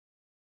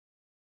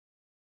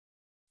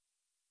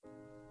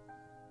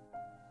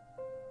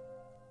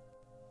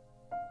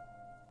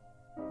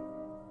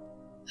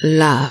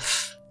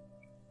Laugh,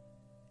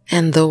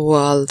 and the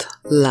world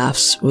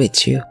laughs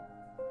with you.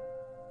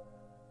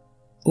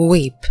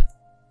 Weep,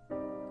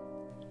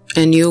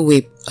 and you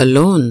weep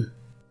alone.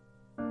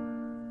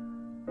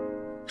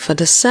 For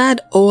the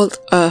sad old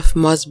earth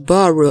must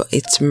borrow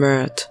its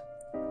mirth,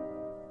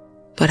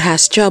 but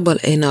has trouble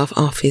enough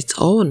of its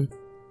own.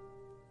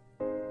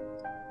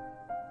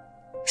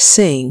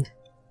 Sing,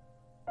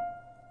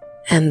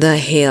 and the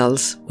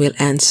hills will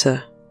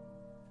answer.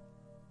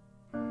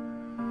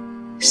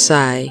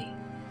 Sigh,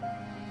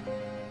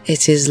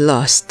 it is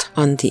lost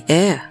on the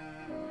air.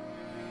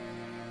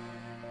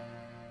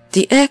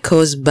 The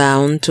echoes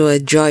bound to a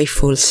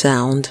joyful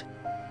sound,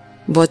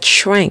 but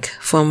shrank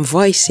from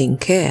voicing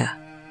care.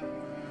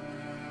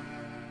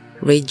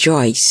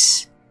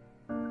 Rejoice,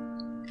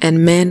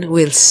 and men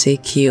will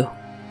seek you.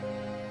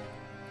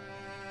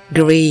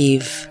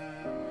 Grieve,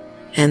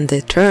 and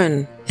they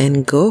turn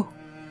and go.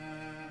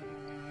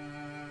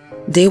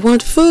 They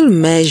want full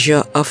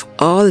measure of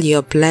all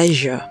your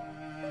pleasure,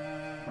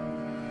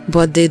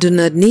 but they do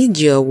not need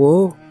your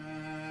woe.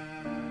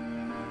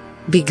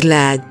 Be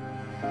glad,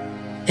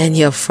 and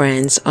your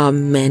friends are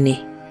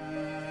many.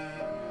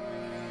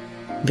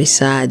 Be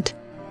sad,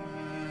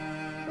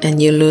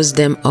 and you lose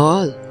them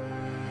all.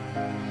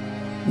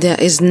 There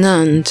is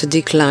none to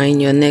decline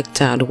your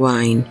nectared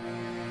wine,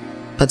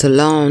 but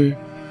alone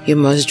you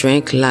must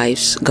drink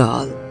life's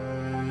gall.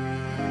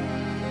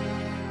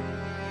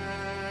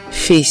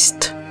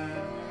 Feast,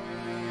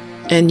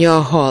 and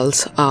your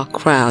halls are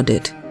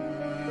crowded.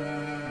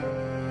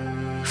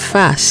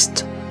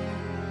 Fast,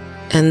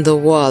 and the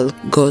world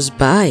goes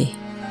by.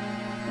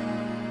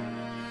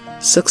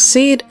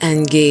 Succeed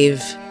and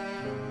give,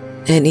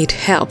 and it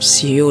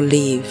helps you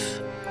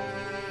live.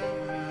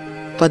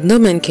 But no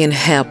man can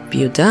help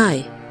you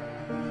die.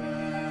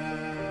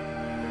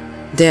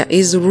 There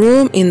is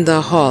room in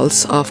the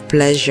halls of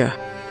pleasure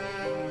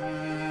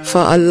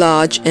for a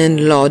large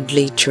and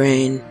lordly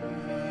train.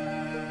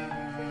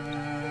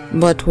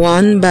 But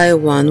one by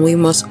one we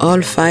must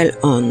all file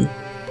on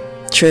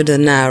through the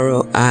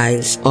narrow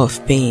aisles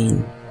of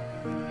pain.